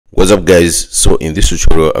What's up guys, so in this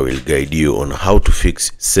tutorial I will guide you on how to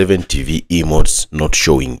fix 7tv emotes not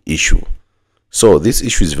showing issue. So this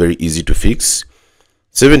issue is very easy to fix.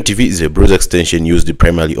 7tv is a browser extension used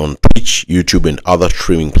primarily on Twitch, YouTube and other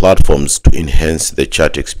streaming platforms to enhance the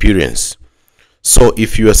chat experience. So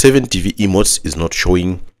if your 7tv emotes is not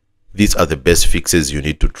showing, these are the best fixes you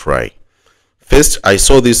need to try. First, I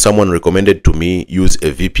saw this, someone recommended to me use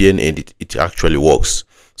a VPN and it actually works.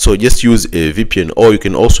 So just use a VPN, or you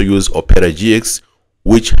can also use Opera GX,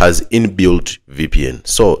 which has inbuilt VPN.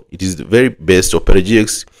 So it is the very best. Opera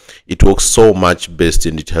GX, it works so much best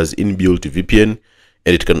and it has inbuilt VPN,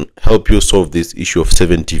 and it can help you solve this issue of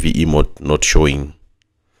 7tv emote not showing.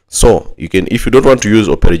 So you can, if you don't want to use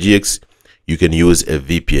Opera GX, you can use a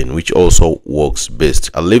VPN, which also works best.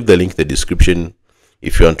 I'll leave the link in the description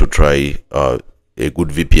if you want to try a good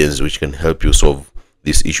VPNs which can help you solve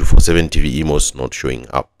this issue for 7tv emotes not showing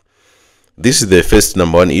up. This is the first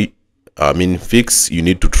number one fix you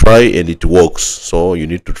need to try, and it works, so you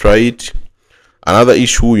need to try it. Another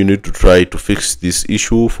issue you need to try to fix this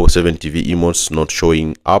issue for 7tv emotes not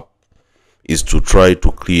showing up is to try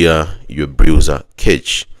to clear your browser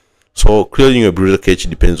cache. So clearing your browser cache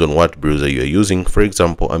depends on what browser you are using. For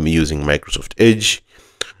example, I'm using Microsoft Edge.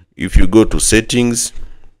 If you go to settings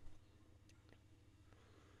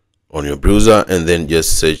on your browser and then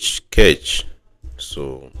just search cache,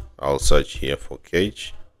 so I'll search here for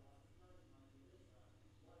cache.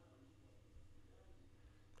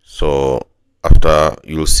 So after,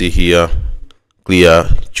 you'll see here clear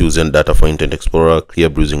chosen data for Internet Explorer, clear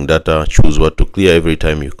browsing data, choose what to clear every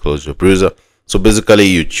time you close your browser. So basically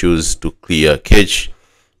you choose to clear cache,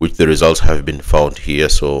 which the results have been found here.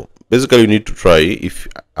 So basically you need to try, if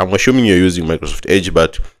I'm assuming you're using Microsoft Edge,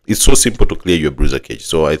 but it's so simple to clear your browser cache,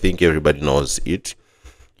 so I think everybody knows it.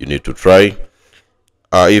 You need to try.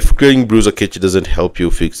 If clearing browser cache doesn't help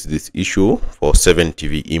you fix this issue for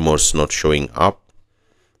 7tv emotes not showing up,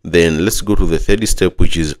 then let's go to the third step,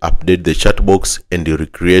 which is update the chat box and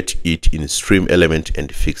recreate it in Stream Element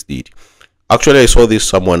and fix it. Actually, I saw this,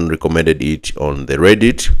 someone recommended it on the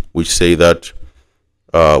Reddit, which says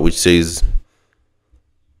I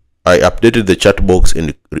updated the chat box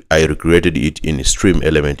and I recreated it in Stream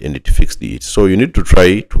Element and it fixed it. So you need to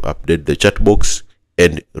try to update the chat box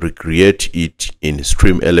and recreate it in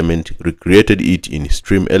Stream Element, recreated it in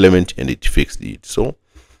Stream Element and it fixed it. So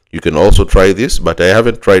you can also try this, but I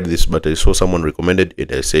haven't tried this, but I saw someone recommended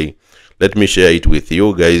it. I say, let me share it with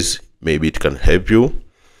you guys. Maybe it can help you.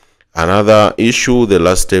 Another issue, the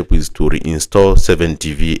last step, is to reinstall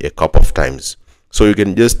 7tv a couple of times. So you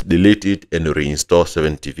can just delete it and reinstall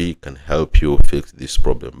 7tv, can help you fix this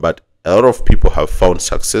problem. But a lot of people have found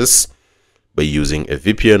success by using a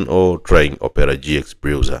VPN or trying Opera GX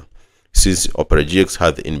browser, since Opera GX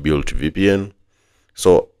has the inbuilt VPN.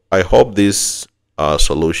 So I hope this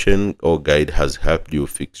solution or guide has helped you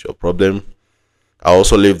fix your problem. I'll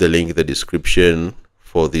also leave the link in the description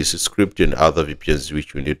for this script and other VPNs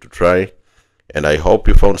which you need to try. And I hope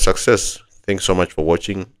you found success. Thanks so much for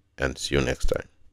watching and see you next time.